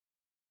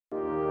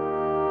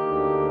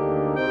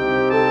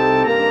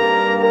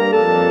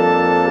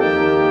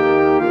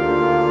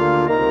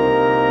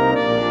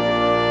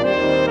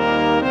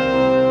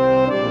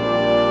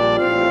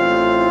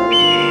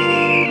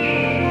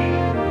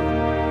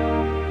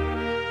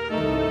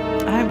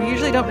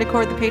usually don't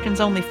record the patrons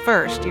only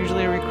first.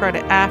 Usually we record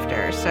it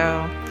after.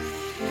 So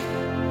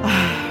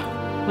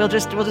we'll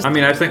just. I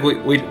mean, I think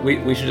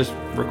we should just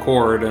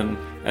record, and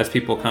as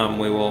people come,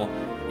 we will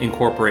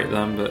incorporate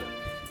them. But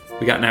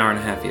we got an hour and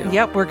a half yet.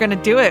 Yep, we're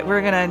gonna do it.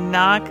 We're gonna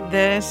knock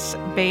this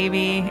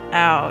baby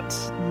out.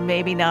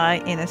 Maybe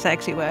not in a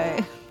sexy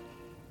way.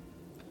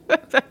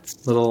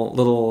 That's little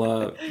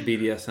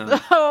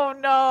BDSM. Oh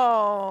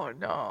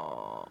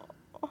no.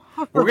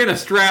 We're gonna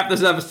strap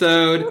this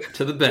episode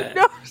to the bed.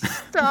 No,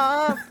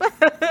 stop.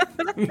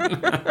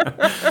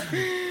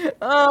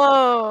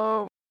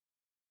 Oh.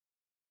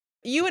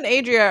 You and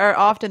Adria are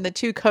often the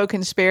two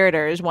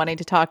co-conspirators wanting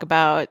to talk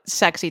about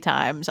sexy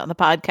times on the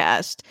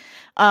podcast.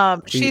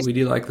 We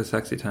do like the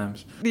sexy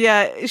times.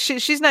 Yeah,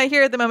 she's not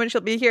here at the moment.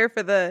 She'll be here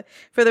for the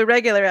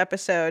regular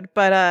episode,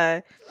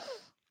 but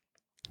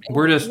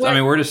we're just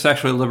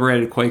sexually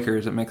liberated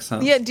Quakers. It makes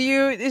sense. Yeah.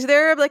 Is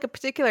there like a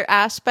particular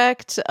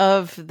aspect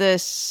of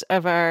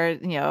our,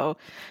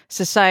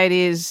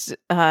 society's,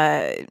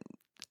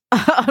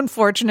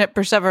 unfortunate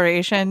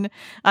perseveration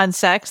on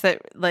sex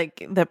that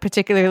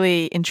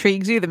particularly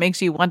intrigues you, that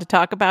makes you want to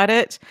talk about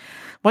it?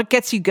 What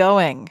gets you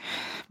going,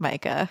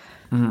 Micah,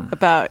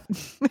 about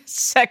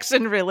sex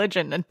and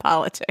religion and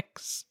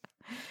politics?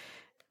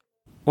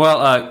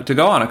 Well, to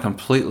go on a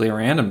completely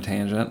random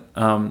tangent,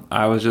 I'm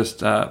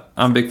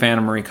a big fan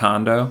of Marie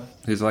Kondo,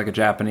 who's like a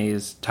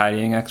Japanese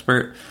tidying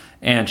expert,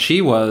 and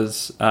she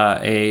was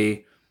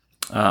I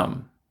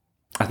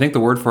think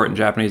the word for it in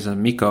Japanese is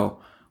miko,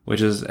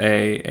 which is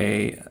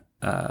a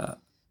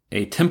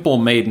temple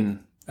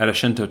maiden at a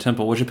Shinto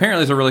temple, which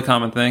apparently is a really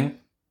common thing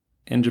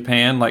in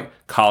Japan. Like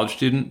college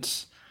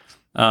students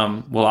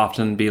will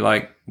often be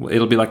like,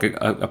 it'll be like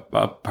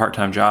a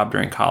part-time job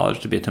during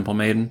college to be a temple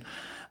maiden.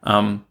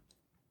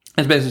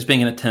 It's basically just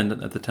being an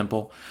attendant at the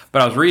temple.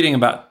 But I was reading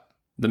about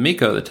the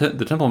miko,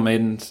 the temple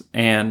maidens,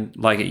 and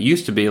like it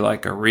used to be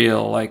like a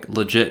real like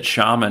legit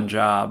shaman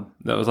job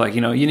that was like,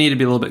 you need to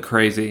be a little bit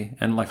crazy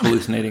and like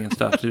hallucinating and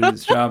stuff to do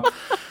this job.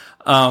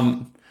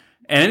 And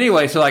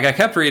anyway, so like I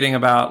kept reading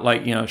about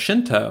like,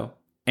 Shinto,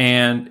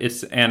 and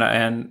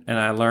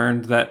I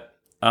learned that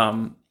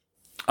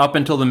up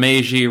until the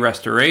Meiji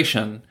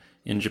Restoration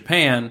in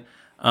Japan,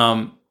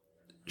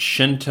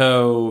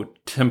 Shinto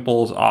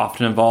temples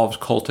often involved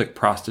cultic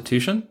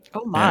prostitution.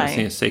 Oh my!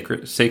 And it's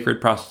sacred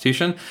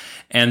prostitution,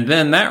 and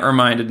then that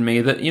reminded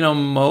me that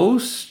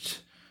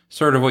most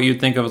sort of what you'd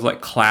think of as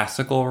like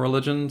classical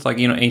religions, like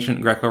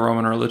ancient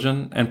Greco-Roman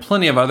religion, and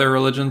plenty of other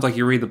religions. Like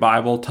you read the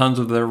Bible, tons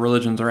of the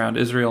religions around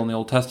Israel in the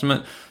Old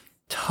Testament,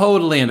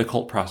 totally into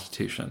cult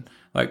prostitution.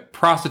 Like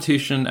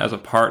prostitution as a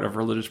part of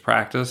religious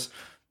practice,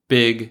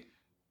 big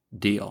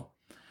deal.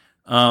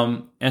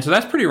 And so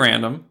that's pretty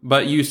random,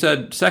 but you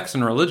said sex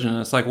and religion, and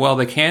it's like, well,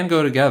 they can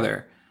go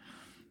together,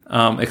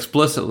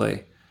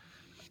 explicitly.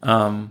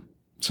 So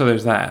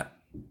there's that.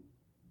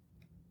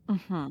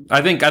 Mm-hmm.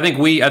 I think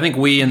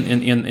we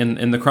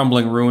in the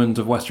crumbling ruins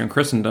of Western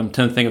Christendom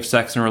tend to think of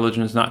sex and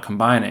religion as not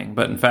combining,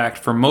 but in fact,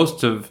 for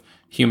most of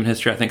human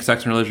history, I think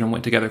sex and religion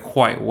went together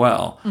quite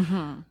well.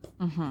 Mm-hmm.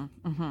 Mm-hmm.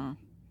 Mm-hmm.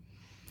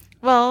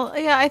 Well,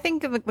 yeah, I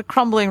think in the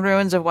crumbling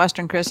ruins of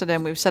Western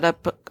Christendom, we've set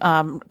up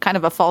kind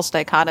of a false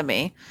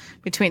dichotomy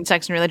between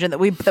sex and religion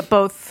that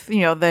both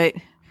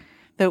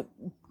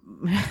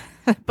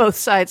both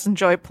sides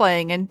enjoy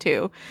playing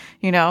into.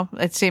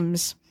 It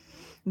seems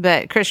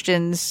that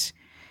Christians,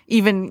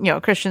 even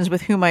Christians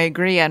with whom I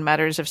agree on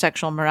matters of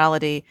sexual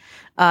morality,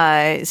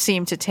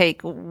 seem to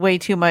take way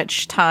too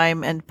much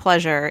time and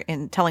pleasure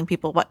in telling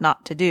people what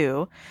not to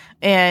do.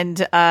 And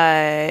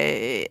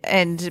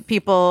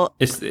people,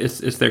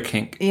 it's their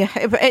kink. Yeah,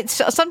 it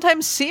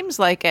sometimes seems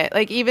like it.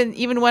 Like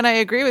even when I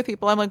agree with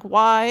people, I'm like,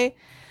 why?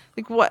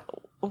 Like what?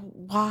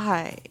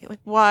 Why?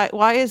 Like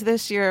why is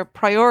this your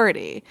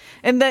priority?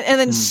 And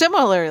then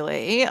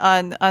similarly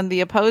on the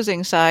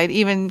opposing side,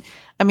 I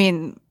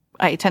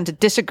tend to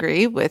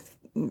disagree with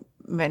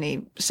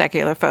many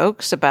secular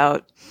folks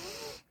about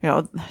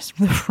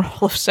the role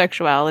of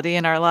sexuality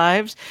in our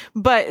lives.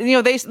 But,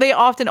 they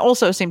often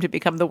also seem to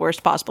become the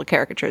worst possible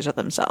caricatures of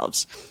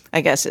themselves, I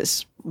guess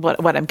is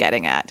what I'm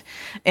getting at.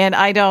 And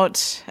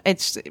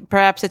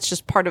perhaps it's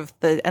just part of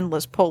the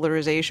endless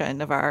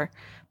polarization of our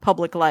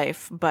public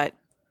life, but.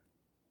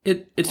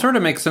 It sort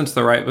of makes sense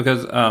though, right?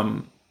 Because,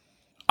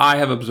 I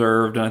have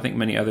observed, and I think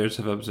many others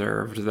have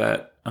observed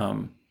that,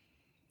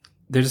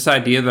 there's this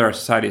idea that our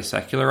society is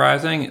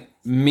secularizing,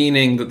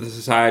 meaning that the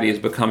society is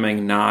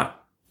becoming not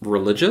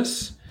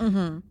religious,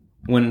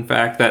 when in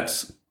fact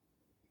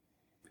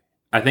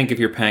I think if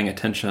you're paying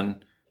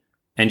attention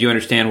and you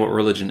understand what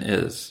religion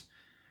is,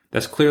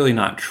 that's clearly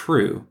not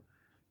true.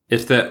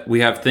 It's that we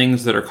have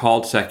things that are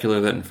called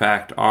secular that in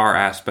fact are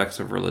aspects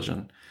of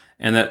religion.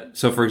 And that,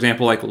 so for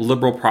example, like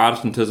liberal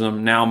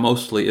Protestantism now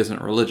mostly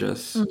isn't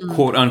religious,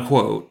 quote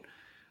unquote.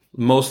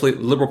 Mostly,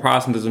 liberal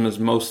Protestantism is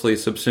mostly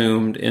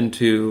subsumed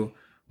into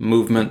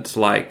movements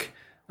like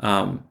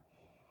the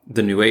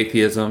New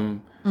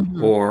Atheism,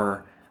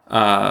 or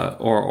other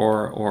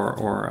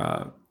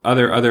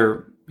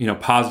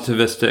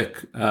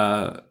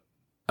positivistic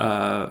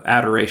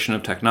adoration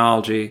of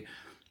technology,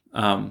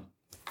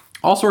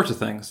 all sorts of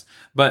things.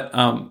 But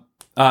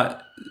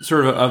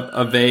sort of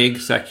a vague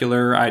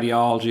secular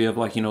ideology of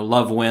like,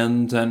 love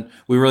wins, and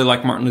we really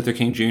like Martin Luther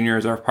King Jr.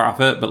 as our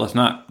prophet, but let's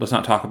not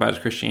talk about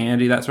his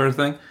Christianity, that sort of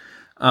thing.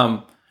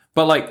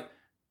 But like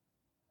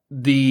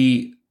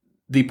the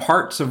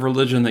parts of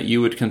religion that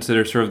you would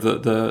consider sort of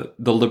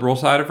the liberal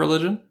side of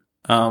religion,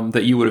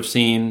 that you would have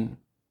seen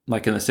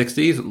like in the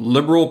 60s,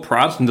 liberal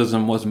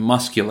Protestantism was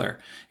muscular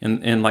in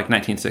like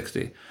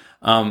 1960.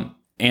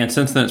 And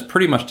since then it's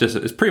pretty much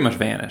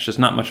vanished. It's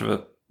not much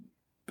of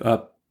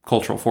a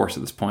cultural force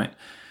at this point.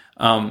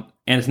 And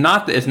it's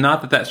not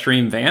that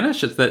stream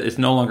vanished, it's that it's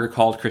no longer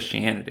called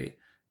Christianity.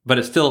 But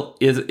it still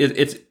is.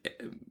 It's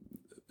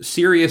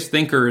serious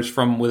thinkers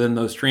from within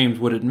those streams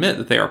would admit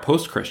that they are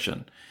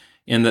post-Christian,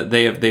 in that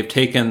they've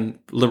taken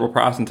liberal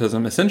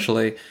Protestantism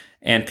essentially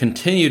and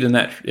continued in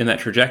that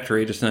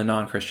trajectory, just in a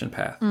non-Christian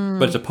path.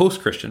 But it's a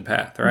post-Christian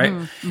path, right?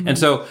 Mm-hmm. And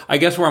so I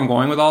guess where I'm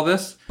going with all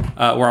this,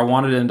 where I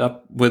wanted to end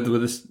up with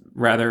this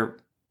rather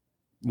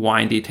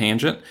windy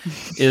tangent,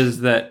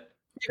 is that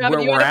where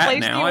we're at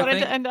now, I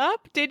think. To end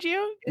up? Did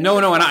you? No,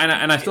 and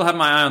I still have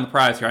my eye on the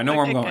prize here. I know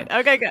where I'm going. Good.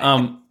 Okay,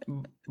 good.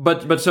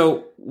 But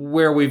so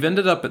where we've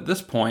ended up at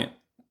this point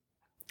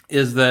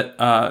is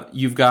that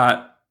you've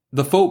got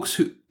the folks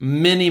who,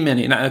 many,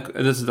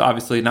 this is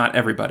obviously not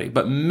everybody,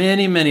 but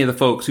many of the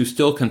folks who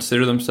still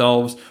consider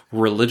themselves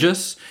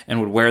religious and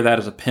would wear that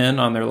as a pin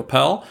on their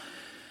lapel.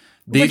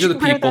 These are the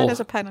people. Wear that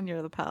as a pin on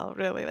your lapel,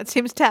 really? That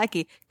seems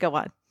tacky. Go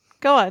on.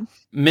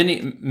 Many.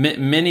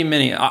 And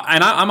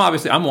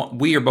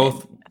we are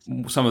both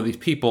some of these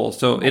people,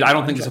 so I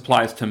don't think this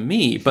applies to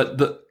me,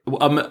 but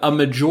a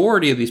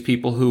majority of these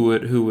people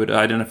who would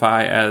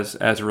identify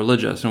as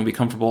religious and would be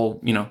comfortable,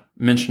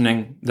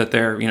 mentioning that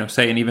they're,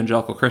 say an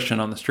evangelical Christian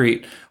on the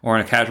street or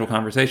in a casual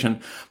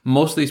conversation,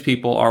 most of these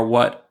people are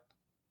what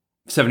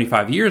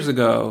 75 years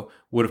ago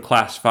would have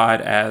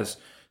classified as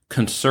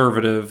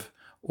conservative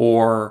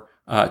or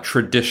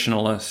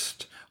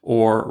traditionalist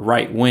or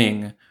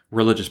right-wing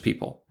religious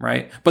people,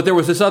 right? But there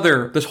was this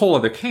whole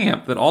other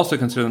camp that also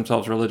considered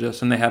themselves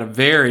religious, and they had a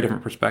very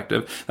different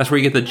perspective. That's where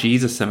you get the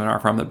Jesus seminar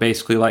from, that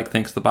basically like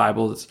thinks the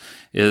Bible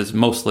is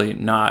mostly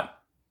not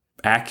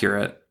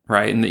accurate,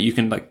 right? And that you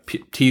can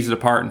tease it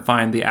apart and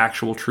find the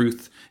actual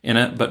truth in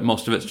it, but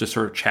most of it's just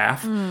sort of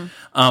chaff.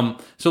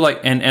 So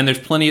like, and there's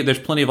plenty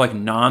of like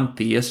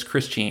non-theist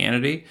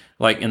Christianity,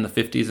 like in the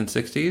 50s and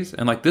 60s,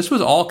 and like this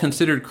was all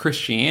considered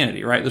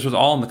Christianity, right? This was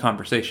all in the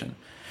conversation.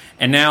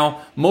 And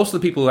now, most of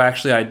the people who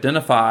actually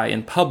identify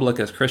in public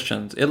as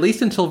Christians, at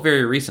least until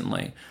very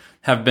recently,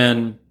 have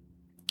been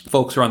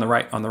folks who are on the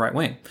right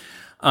wing.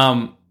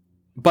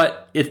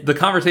 But the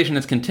conversation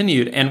has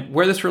continued, and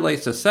where this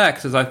relates to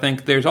sex is, I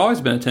think there's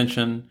always been a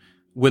tension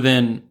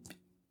within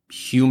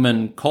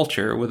human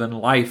culture, within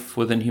life,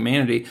 within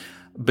humanity,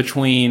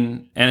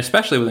 between, and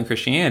especially within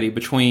Christianity,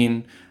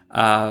 between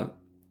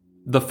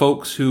the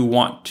folks who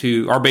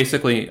are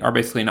basically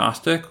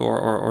Gnostic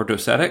or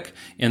docetic,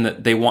 in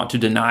that they want to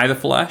deny the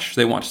flesh.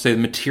 They want to say the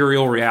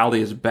material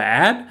reality is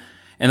bad,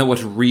 and that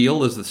what's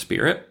real is the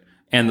spirit,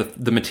 and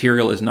the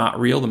material is not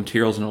real. The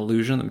material is an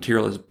illusion. The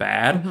material is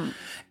bad. Mm-hmm.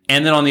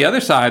 And then on the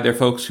other side, there are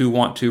folks who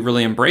want to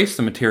really embrace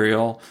the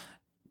material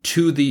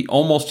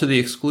almost to the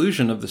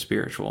exclusion of the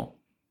spiritual,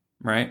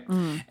 right?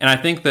 Mm. And I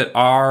think that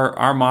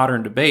our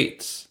modern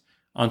debates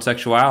on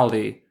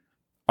sexuality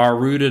are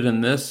rooted in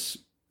this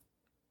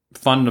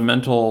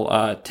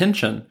fundamental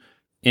tension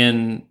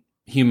in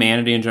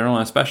humanity in general,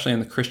 and especially in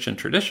the Christian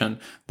tradition,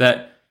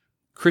 that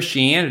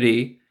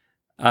Christianity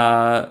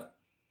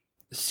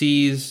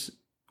sees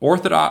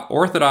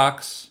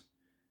Orthodox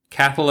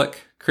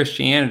Catholic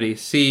Christianity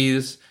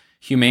sees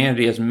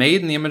humanity as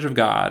made in the image of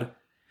God,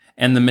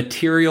 and the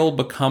material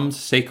becomes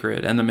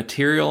sacred, and the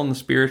material and the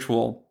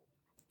spiritual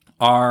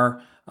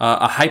are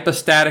a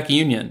hypostatic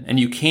union,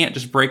 and you can't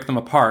just break them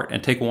apart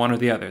and take one or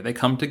the other. They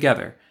come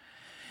together,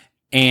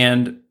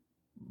 and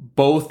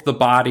both the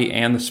body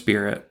and the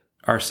spirit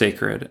are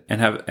sacred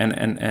and have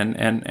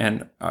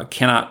and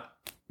cannot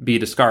be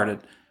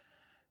discarded.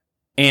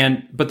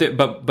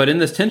 But in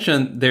this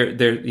tension,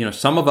 there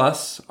some of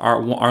us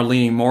are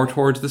leaning more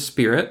towards the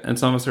spirit, and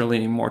some of us are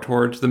leaning more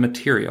towards the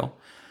material.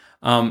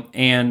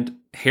 And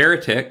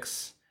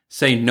heretics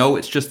say no,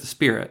 it's just the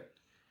spirit,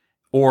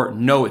 or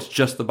no, it's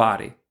just the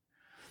body.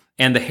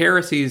 And the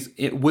heresies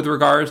with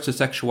regards to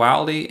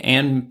sexuality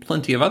and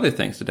plenty of other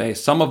things today,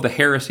 some of the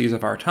heresies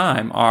of our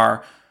time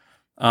are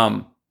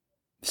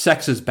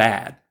sex is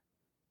bad.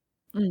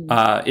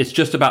 It's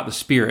just about the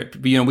spirit.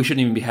 We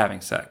shouldn't even be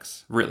having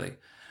sex, really.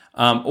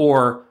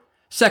 Or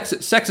sex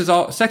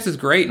is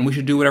great, and we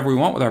should do whatever we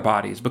want with our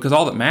bodies because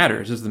all that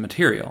matters is the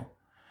material.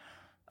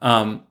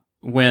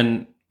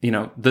 When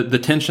the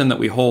tension that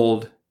we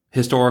hold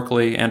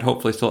historically and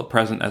hopefully still at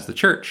present as the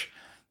church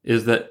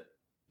is that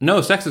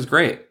no, sex is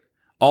great.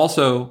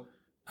 Also,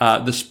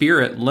 the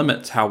spirit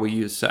limits how we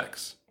use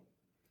sex.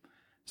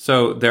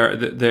 So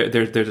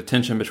there's a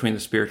tension between the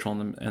spiritual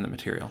and the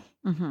material.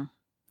 Mm-hmm.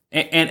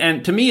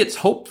 And to me, it's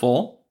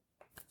hopeful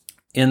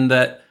in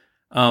that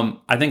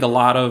I think a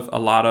lot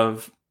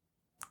of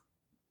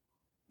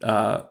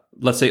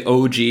let's say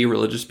OG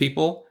religious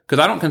people, because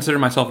I don't consider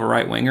myself a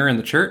right winger in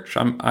the church.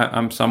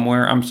 I'm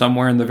somewhere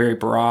in the very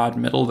broad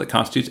middle that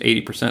constitutes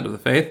 80% of the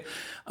faith.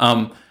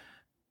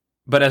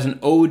 But as an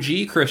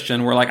OG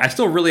Christian, where like I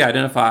still really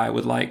identify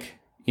with like,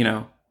 you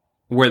know,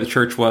 where the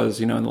church was,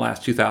 you know, in the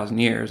last 2,000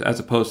 years, as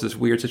opposed to this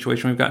weird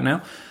situation we've got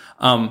now.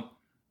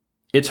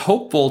 It's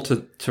hopeful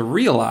to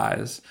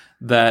realize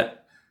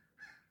that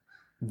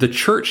the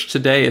church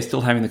today is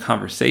still having the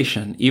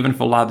conversation, even if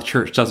a lot of the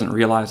church doesn't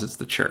realize it's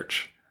the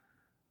church.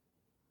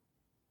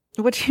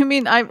 What do you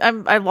mean?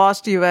 I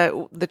lost you at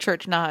the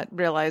church not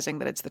realizing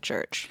that it's the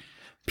church.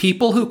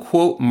 People who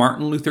quote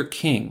Martin Luther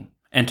King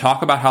and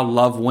talk about how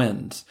love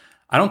wins,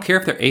 I don't care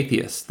if they're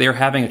atheists, they're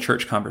having a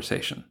church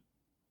conversation.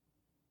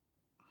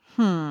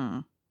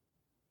 I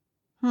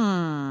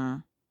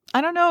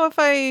don't know if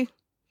I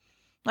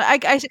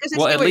see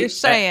what you're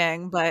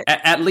saying, but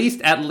at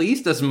least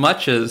as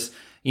much as,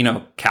 you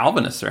know,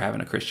 Calvinists are having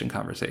a Christian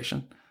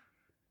conversation.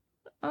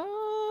 I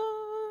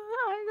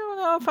don't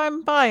know if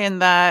I'm buying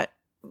that.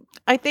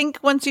 I think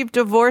once you've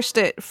divorced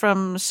it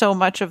from so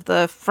much of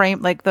the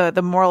frame, like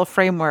the moral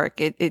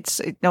framework, it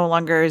no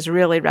longer is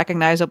really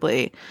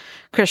recognizably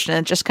Christian.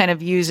 It's just kind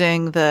of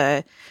using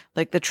the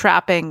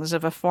trappings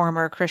of a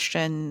former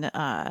Christian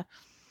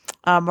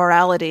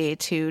morality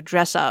to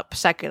dress up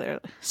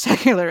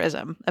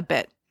secularism a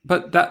bit.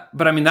 But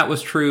I mean, that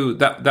was true.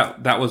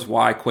 That was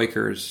why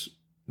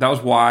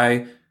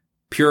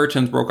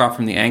Puritans broke off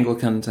from the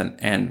Anglicans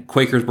and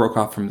Quakers broke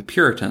off from the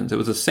Puritans. It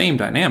was the same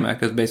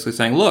dynamic as basically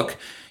saying, look,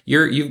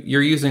 you're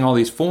using all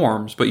these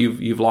forms, but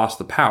you've lost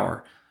the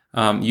power.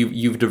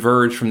 You've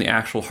diverged from the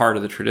actual heart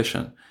of the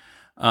tradition.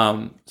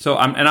 So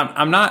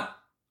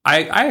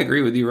I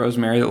agree with you,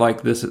 Rosemary, that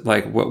like this,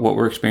 like what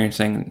we're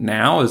experiencing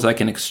now is like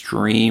an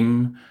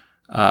extreme,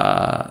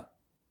 an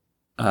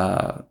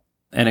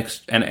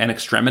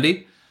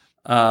extremity.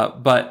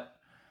 But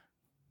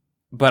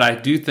I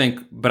do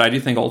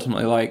think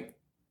ultimately, like,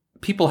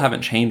 people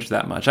haven't changed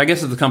that much. I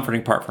guess it's the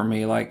comforting part for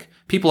me. Like,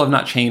 people have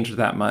not changed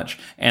that much.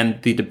 And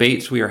the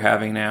debates we are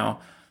having now,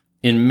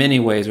 in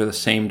many ways, are the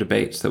same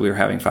debates that we were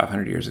having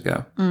 500 years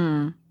ago.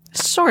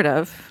 Sort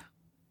of.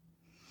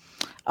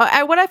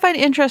 What I find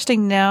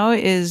interesting now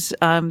is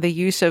the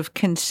use of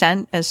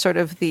consent as sort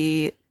of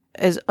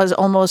as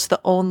almost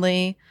the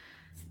only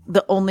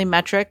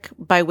metric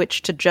by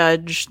which to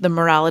judge the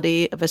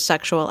morality of a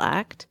sexual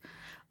act.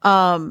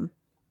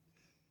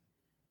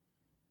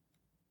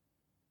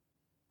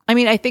 I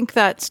mean, I think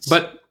that's.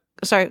 But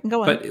sorry,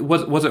 go on. But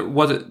was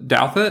it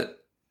Douthit?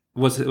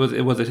 Was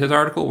it his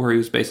article where he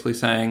was basically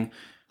saying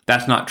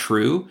that's not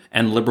true,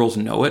 and liberals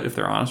know it if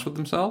they're honest with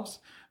themselves?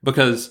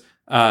 Because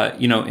this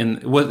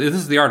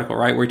is the article,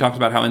 right, where he talks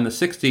about how in the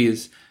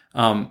 60s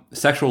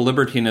sexual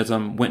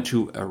libertinism went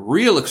to a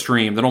real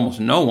extreme that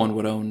almost no one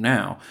would own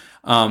now.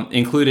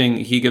 Including,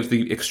 he gives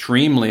the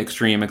extremely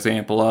extreme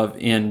example of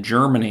in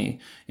Germany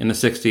in the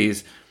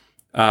 60s.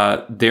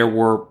 There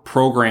were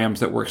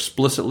programs that were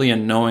explicitly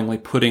and knowingly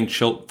putting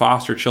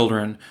foster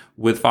children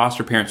with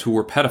foster parents who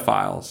were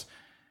pedophiles,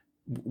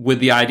 with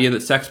the idea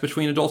that sex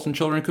between adults and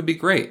children could be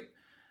great.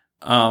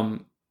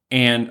 And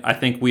I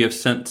think we have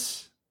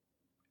since,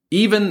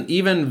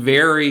 even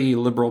very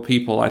liberal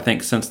people, I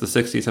think since the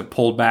 60s have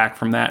pulled back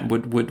from that and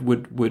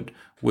would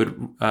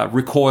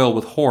recoil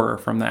with horror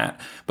from that.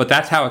 But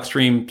that's how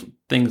extreme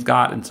things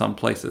got in some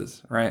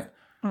places, right?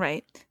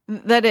 Right.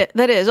 That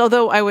is.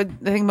 Although I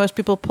think most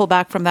people pull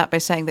back from that by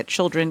saying that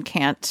children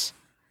can't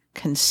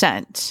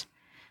consent.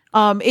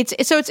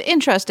 It's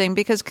interesting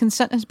because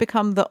consent has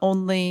become the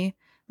only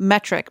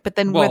metric, but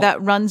then where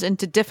that runs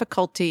into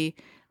difficulty,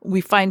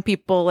 we find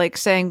people like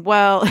saying,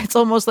 well, it's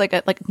almost like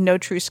no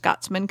true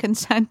Scotsman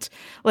consent,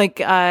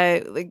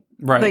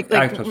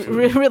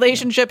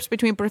 relationships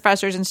between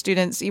professors and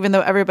students, even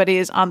though everybody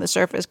is on the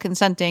surface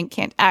consenting,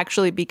 can't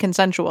actually be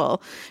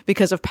consensual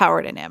because of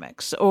power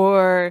dynamics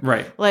or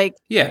relate.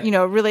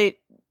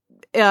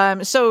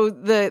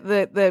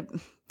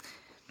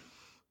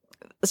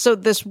 So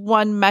this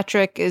one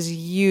metric is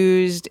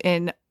used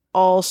in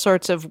all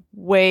sorts of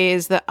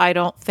ways that I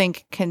don't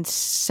think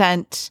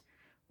consent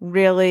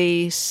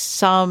really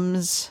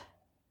sums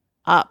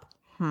up.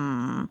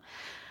 I'm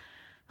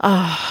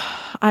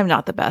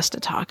not the best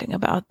at talking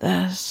about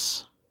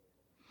this.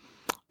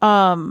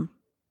 I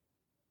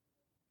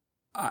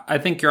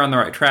think you're on the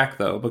right track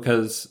though,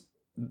 because,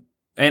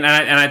 and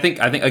I think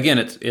again,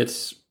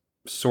 it's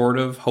sort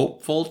of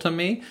hopeful to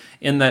me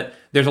in that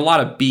there's a lot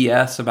of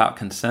BS about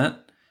consent,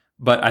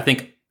 but I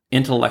think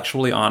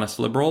intellectually honest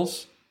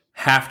liberals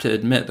have to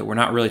admit that we're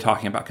not really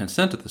talking about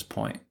consent at this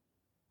point.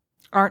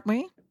 Aren't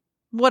we?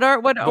 We're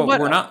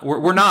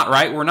not,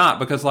 right? We're not,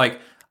 because like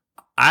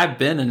I've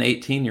been an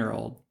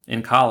 18-year-old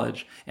in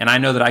college and I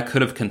know that I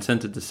could have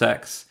consented to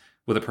sex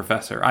with a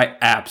professor. I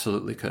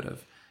absolutely could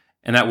have.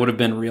 And that would have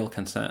been real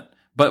consent.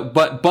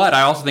 But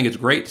I also think it's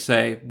great to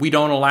say we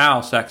don't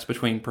allow sex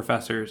between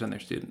professors and their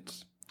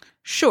students.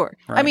 Sure.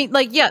 Right? I mean,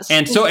 like, yes.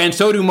 And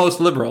so do most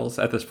liberals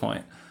at this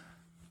point.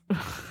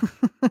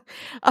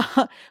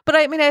 But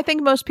I mean, I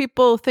think most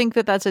people think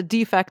that that's a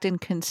defect in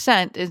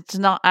consent. It's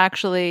not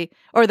actually,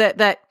 or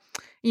that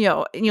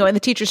in the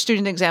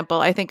teacher-student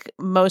example, I think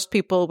most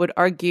people would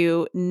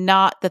argue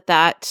not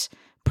that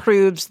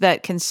proves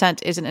that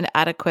consent isn't an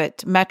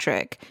adequate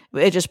metric.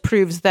 It just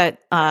proves that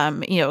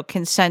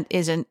consent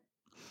isn't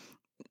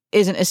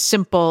as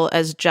simple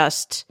as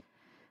just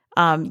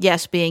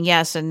yes being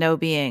yes and no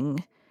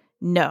being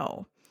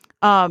no.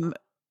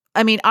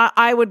 I mean,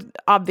 I would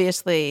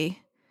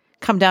obviously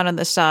come down on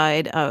the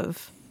side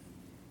of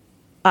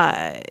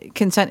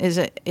consent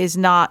is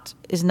not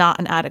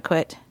an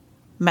adequate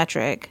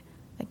metric.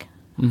 Like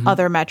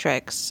other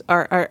metrics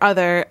or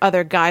other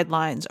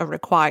guidelines are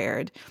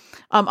required.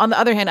 On the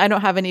other hand, I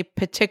don't have any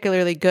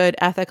particularly good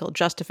ethical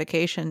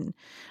justification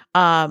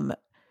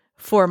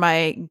for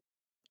my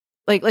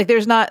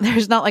there's not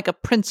like a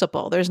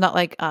principle. There's not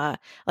like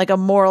a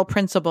moral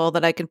principle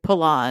that I can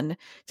pull on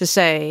to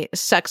say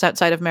sex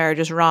outside of marriage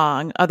is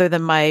wrong, other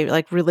than my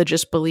like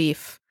religious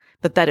belief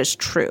that is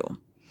true.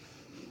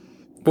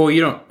 Well, you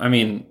don't. I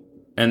mean,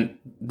 and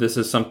this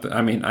is something.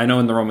 I mean, I know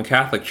in the Roman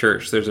Catholic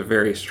Church, there's a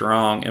very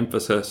strong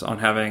emphasis on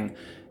having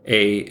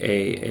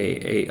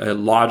a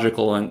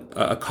logical and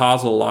a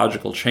causal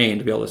logical chain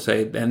to be able to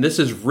say, and this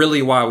is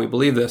really why we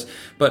believe this.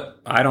 But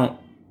I don't.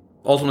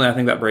 Ultimately, I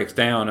think that breaks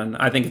down, and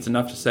I think it's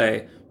enough to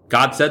say,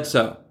 God said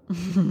so.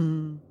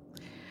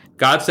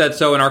 God said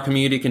so, and our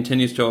community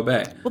continues to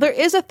obey. Well, there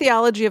is a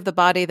theology of the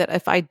body that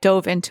if I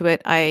dove into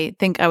it, I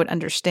think I would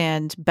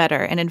understand better.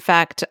 And in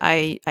fact,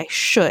 I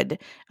should.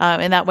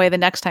 In that way, the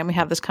next time we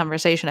have this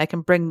conversation, I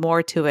can bring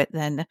more to it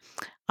than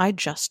I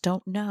just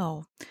don't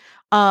know.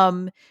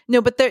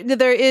 No, but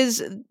there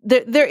is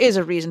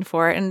a reason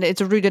for it, and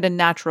it's rooted in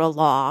natural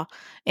law.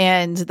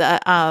 And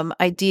the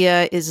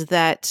idea is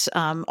that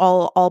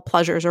all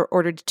pleasures are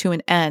ordered to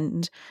an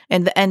end,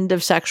 and the end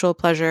of sexual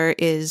pleasure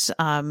is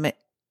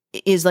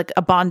like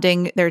a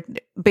bonding. There are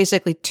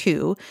basically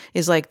two,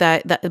 is like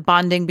that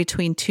bonding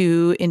between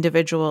two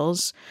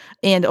individuals,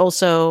 and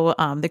also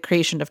the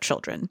creation of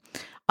children.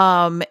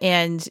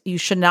 And you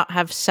should not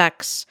have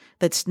sex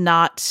that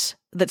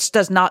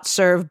does not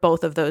serve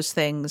both of those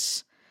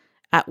things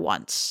at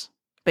once,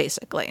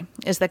 basically,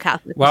 is the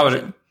Catholic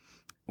position.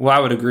 I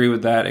would agree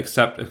with that,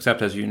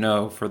 except as you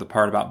know, for the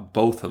part about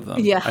both of them.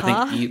 Yeah. I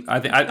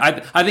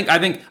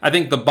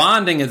think the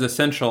bonding is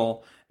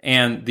essential,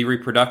 and the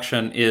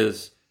reproduction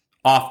is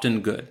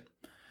often good,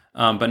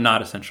 but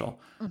not essential.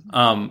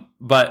 Mm-hmm.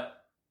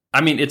 But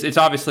I mean, it's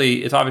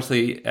obviously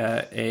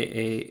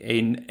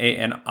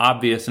an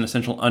obvious and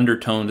essential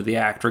undertone to the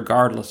act,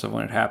 regardless of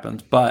when it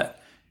happens. But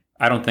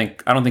I don't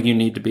think you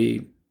need to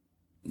be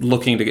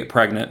looking to get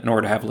pregnant in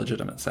order to have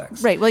legitimate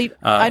sex. Right. Well,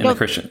 in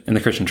the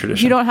Christian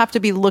tradition, you don't have to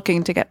be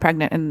looking to get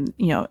pregnant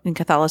in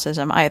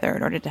Catholicism either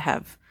in order to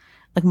have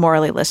like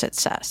morally illicit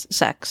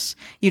sex.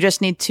 You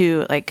just need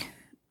to like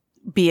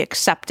be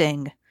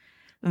accepting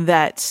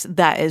that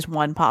is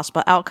one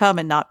possible outcome,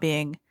 and not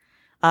being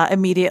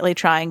immediately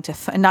trying to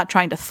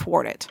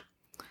thwart it.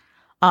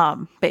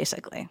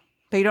 Basically,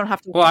 but you don't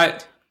have to.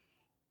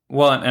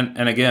 Well,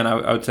 and again,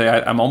 I would say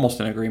I'm almost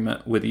in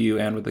agreement with you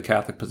and with the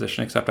Catholic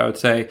position, except I would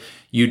say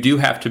you do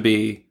have to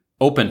be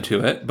open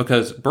to it,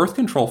 because birth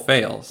control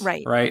fails,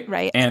 right?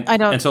 And I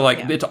don't, and so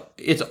like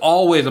it's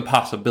always a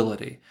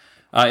possibility,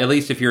 at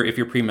least if you're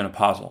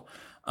premenopausal.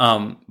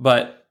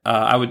 But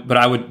I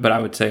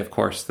would say, of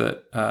course,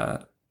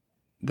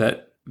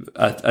 that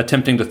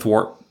attempting to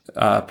thwart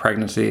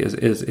pregnancy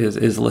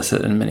is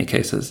illicit in many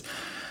cases.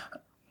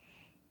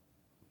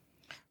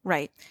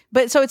 Right.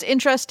 But so it's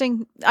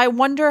interesting. I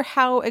wonder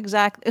how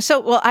exactly. So,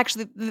 well,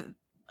 actually,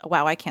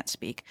 wow, I can't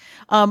speak.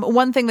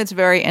 One thing that's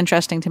very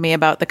interesting to me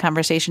about the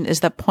conversation is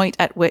the point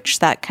at which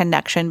that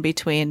connection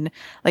between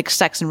like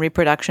sex and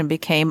reproduction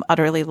became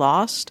utterly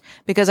lost,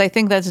 because I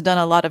think that's done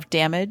a lot of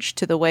damage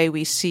to the way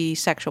we see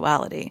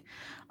sexuality.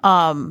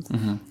 Like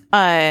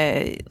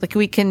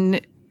we can,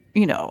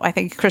 I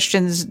think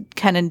Christians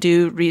can and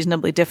do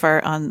reasonably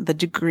differ on the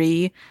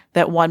degree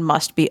that one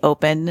must be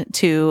open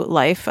to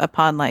life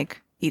upon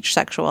like each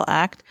sexual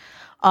act.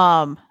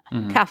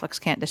 Catholics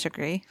can't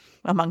disagree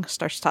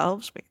amongst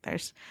ourselves.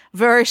 There's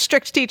very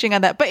strict teaching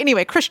on that. But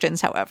anyway,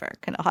 Christians, however,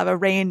 can have a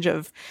range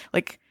of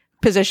like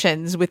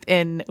positions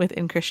within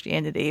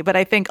Christianity. But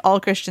I think all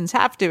Christians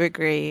have to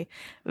agree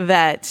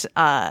that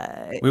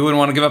we wouldn't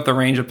want to give up the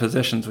range of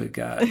positions we've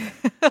got.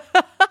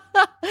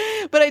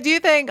 But I do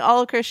think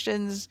all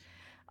Christians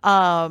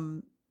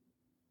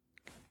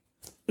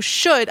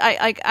should.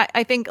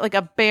 I think like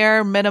a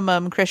bare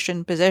minimum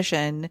Christian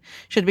position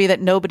should be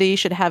that nobody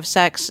should have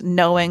sex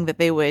knowing that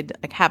they would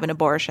like have an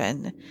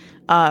abortion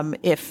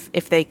if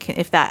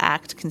that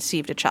act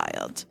conceived a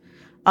child.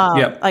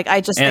 Like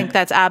I just think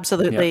that's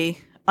absolutely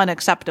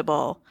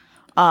unacceptable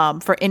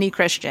for any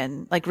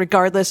Christian, like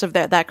regardless of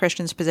that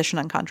Christian's position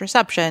on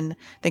contraception.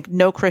 I think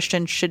no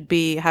Christian should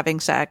be having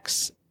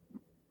sex,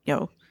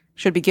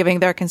 should be giving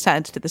their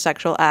consent to the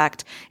sexual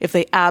act if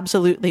they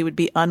absolutely would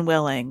be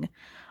unwilling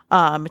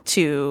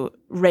to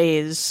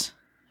raise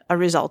a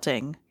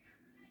resulting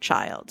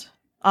child.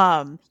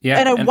 And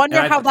I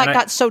wonder how that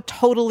got so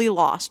totally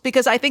lost,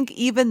 because I think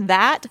even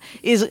that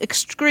is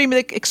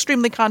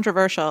extremely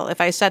controversial. If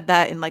I said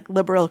that in like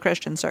liberal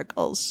Christian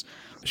circles.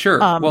 Sure.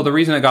 Well, the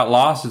reason it got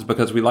lost is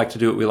because we like to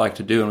do what we like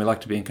to do, and we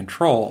like to be in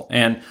control.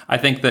 And I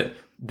think that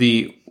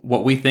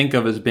what we think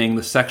of as being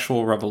the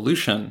sexual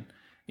revolution,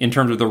 in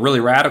terms of the really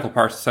radical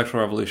parts of the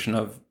sexual revolution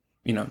of,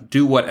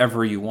 do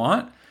whatever you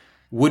want,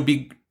 would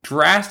be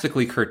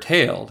drastically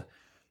curtailed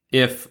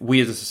if we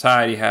as a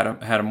society had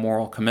a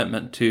moral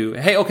commitment to,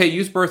 hey, okay,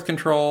 use birth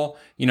control,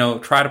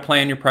 try to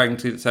plan your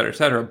pregnancy, et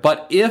cetera,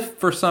 but if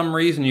for some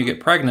reason you get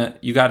pregnant,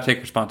 you got to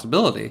take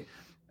responsibility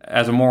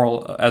as a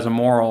moral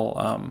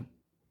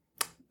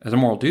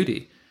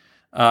duty.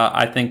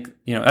 I think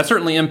that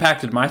certainly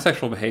impacted my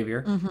sexual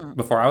behavior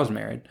before I was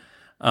married,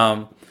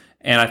 and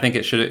I think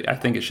it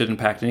should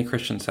impact any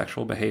Christian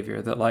sexual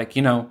behavior. That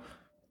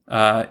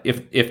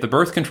if the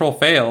birth control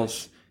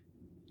fails,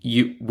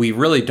 we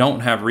really don't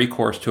have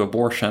recourse to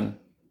abortion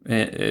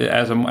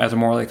as a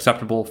morally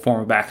acceptable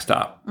form of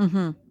backstop.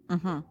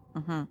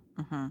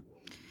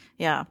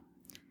 Yeah.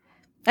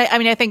 I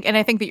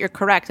think that you're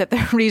correct, that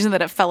the reason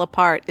that it fell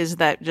apart is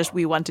that just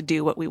we want to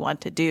do what we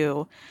want to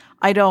do.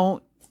 I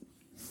don't,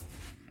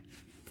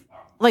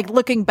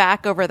 looking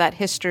back over that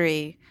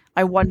history,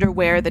 I wonder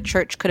where the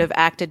church could have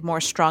acted more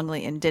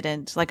strongly and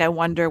didn't. I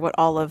wonder what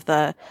all of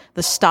the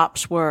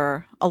stops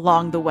were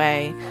along the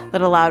way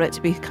that allowed it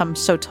to become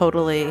so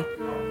totally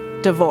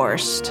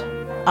divorced,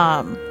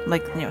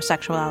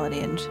 sexuality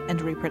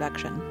and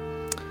reproduction.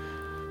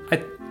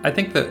 I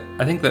think that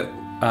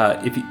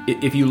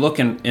if you look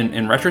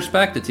in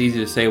retrospect, it's easy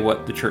to say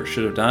what the church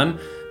should have done.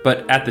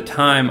 But at the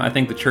time, I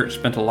think the church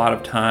spent a lot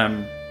of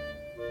time.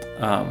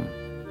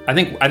 I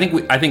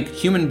think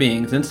human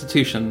beings,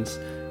 institutions,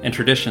 and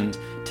traditions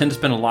tend to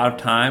spend a lot of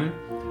time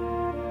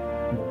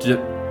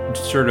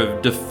sort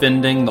of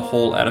defending the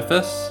whole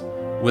edifice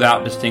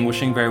without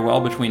distinguishing very well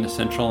between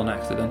essential and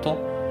accidental.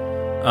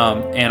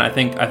 And I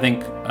think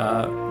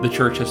the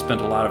church has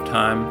spent a lot of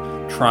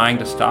time trying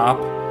to stop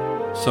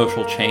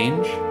social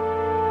change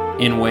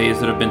in ways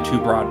that have been too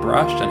broad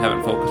brushed and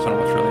haven't focused on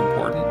what's really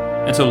important.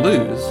 And so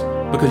lose,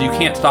 because you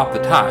can't stop the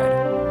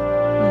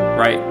tide,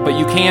 right? But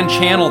you can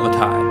channel the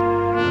tide.